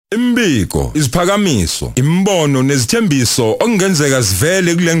Imbiko, isiphakamiso, imbono nezithembiso okungenzeka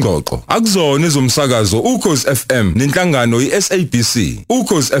sivele kule ngxoxo akuzona ezomsakazo Ukhozi FM nenhlangano iSABC.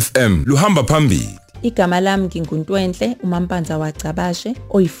 Ukhozi FM luhamba phambili. Igama lami nginguNtwenhle Gcabashe,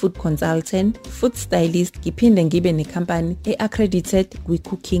 oyi-food consultant, food stylist, ngiphinde ngibe nekhampani e-accredited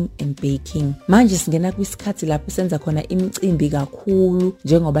kwi-cooking and baking. Manje singena kwisikhathi lapho senza khona imicimbi kakhulu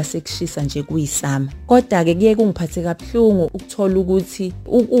njengoba sekushisa nje kuyisama. Kodwa-ke kuye kungiphathe kabuhlungu ukuthola ukuthi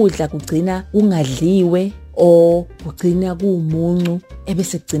ukudla kugcina kungadliwe o kugcina kumuncu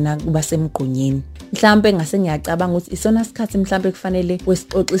ebese kugcina kuba semgqonyeni. Mhlambe ngase ngiyacabanga ukuthi isona sikhathi mhlambe kufanele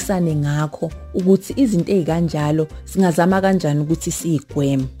wesixoxisane ngakho ukuthi izinto ezikanjalo singazama kanjani ukuthi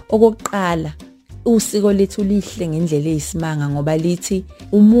sigweme. Okokuqala, usiko lethu lihle ngendlela eyisimanga ngoba lithi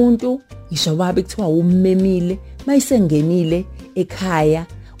umuntu ngisho wabe kuthiwa ummemile mayisengenile ekhaya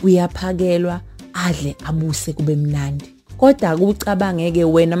uyaphakelwa adle abuse kube mnandi. Kodwa ukucabangeke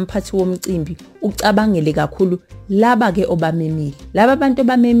wena mphathi womcimbi ucabangele kakhulu laba ke obamemile. Laba abantu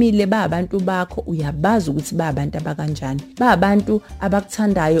abamemile ba abantu bakho uyabazi ukuthi ba abantu abakanjani. Ba abantu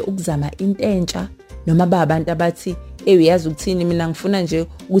abakuthandayo ukuzama into entsha noma ba abantu abathi uyazi ukuthini mina ngifuna nje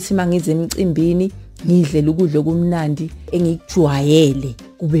ukuthi mangize emcimbini ngidle ukudla okumnandi engikujwayele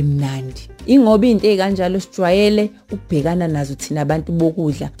kube mnandi. Ingoba into ezikanjalo sijwayele ukubhekana nazo thina abantu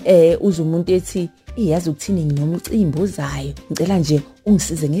bokudla. Uze umuntu ethi iyazi ukuthini nginomcimbi uzayo ngicela nje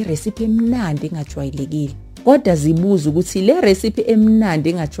ungisize ngerecipe emnandi engajwayelekile. Kodwa zibuza ukuthi le recipe emnandi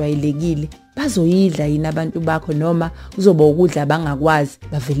engajwayelekile bazoyidla yini abantu bakho noma kuzoba ukudla bangakwazi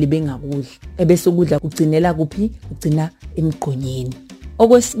bavele bengakudla. Ebese ukudla kugcinela kuphi? Kugcina emgqonyeni.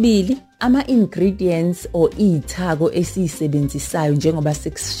 Okwesibili, ama-ingredients or iy'thako esiyisebenzisayo njengoba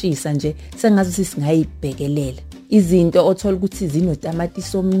sekushisa nje sengathi singayibhekelela. Izinto othola ukuthi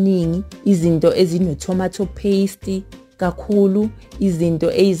zinotamatisi omningi, izinto ezinotomato paste kakhulu,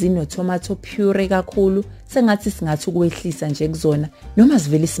 izinto ezinotomato puree kakhulu, sengathi singathi ukwehlisa nje kuzona noma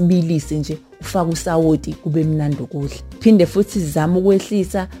sivele sibilise nje ufaka usawoti kube mnandi ukudla. Phinde futhi sizama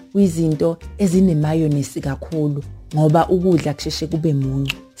ukwehlisa kwizinto ezinemayonnaise kakhulu ngoba ukudla kusheshe kube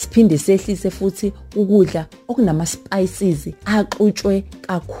muncu. Siphinde sehlise futhi ukudla okunama spices axutshwe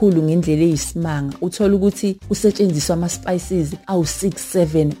kakhulu ngendlela eyisimanga. Uthola ukuthi kusetshenziswa ama spices awu6,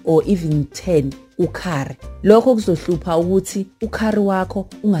 7 or even 10 ukhari. Lokho kuzohlupha ukuthi ukhari wakho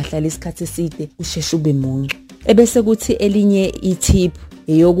ungahlali isikhathi eside usheshe ube muncu. Ebese kuthi elinye itip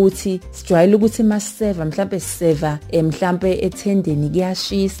eyokuthi sijwayele ukuthi maseva mhlambe siseva mhlambe ethendeni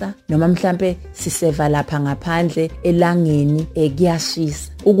kuyashisa noma mhlambe siseva lapha ngaphandle elangeni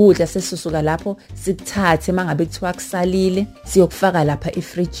kuyashisa. Ukudla sesisuka lapho sikuthathe mangabe kuthiwa kusalile siyokufaka lapha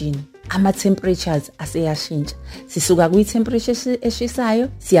efrijini. Ama temperatures aseyashintsha. Sisuka kwi temperature eshisayo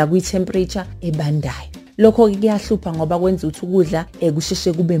siya kwi temperature ebandayo. Lokho kuyahlupha ngoba kwenza ukuthi ukudla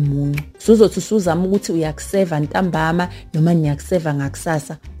kusheshe kube muncu. Suzothi usuzama ukuthi uyakuseva ntambama noma niyakuseva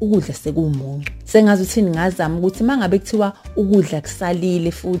ngakusasa ukudla sekumuncu. Sengazi ukuthi ningazama ukuthi mangabe kuthiwa ukudla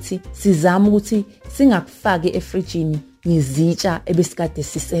kusalile futhi sizama ukuthi singakufaki efrijini ngizitsha ebesikade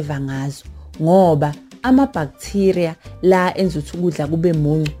siseva ngazo ngoba ama-bacteria la enza ukuthi ukudla kube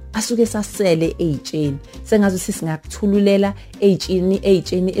muncu asuke sasele ey'tsheni. Sengazi ukuthi singakuthululela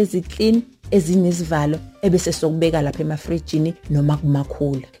ey'tsheni eziclean ezinesivalo ebese sokubeka lapha emafrijini noma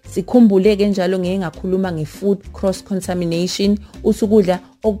kumakhula. Sikhumbule ke njalo ngeke ngakhuluma nge-food cross contamination. Usukudla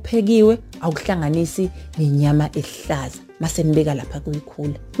okuphekiwe akuhlanganisi nenyama ehlaza mase nibeka lapha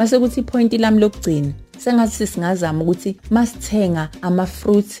kuyikhula. Mase kuthi ipoint lami lokugcina sengathi singazama ukuthi masithenga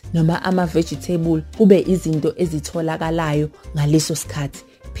ama-fruits noma ama-vegetable kube izinto ezitholakalayo ngaleso sikhathi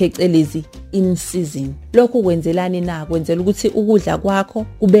phecelezi in season. Lokho kwenzelani na? Kwenzela ukuthi ukudla kwakho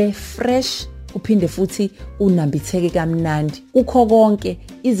kube fresh uphinde futhi unambitheke kamnandi. Kukho konke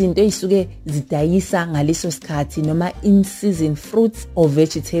izinto ezisuke zidayisa ngaleso sikhathi noma in season fruits or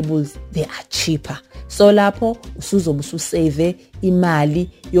vegetables they are cheaper. So lapho usuzobe ususave imali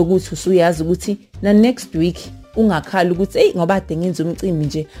yokuthi usuyazi ukuthi na next week ungakhala ukuthi ngoba ade ngenza umcimbi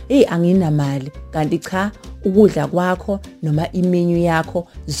nje anginamali. Kanti cha, ukudla kwakho noma imenu yakho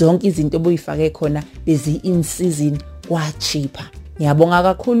zonke izinto obuyifake khona bezi in season kwa cheaper. Ngiyabonga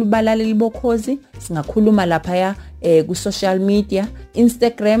kakhulu balaleli bokhozi. Singakhuluma lapha ya ku social media,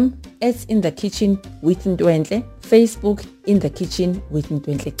 Instagram @inthethetkitchen_with_Ntwenhle, Facebook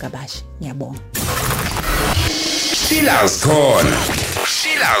 @inthethethetkitchen_with_Ntwenhle Gcabashe. Ngiyabonga. Shielas Corner.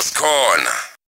 Shielas Corner.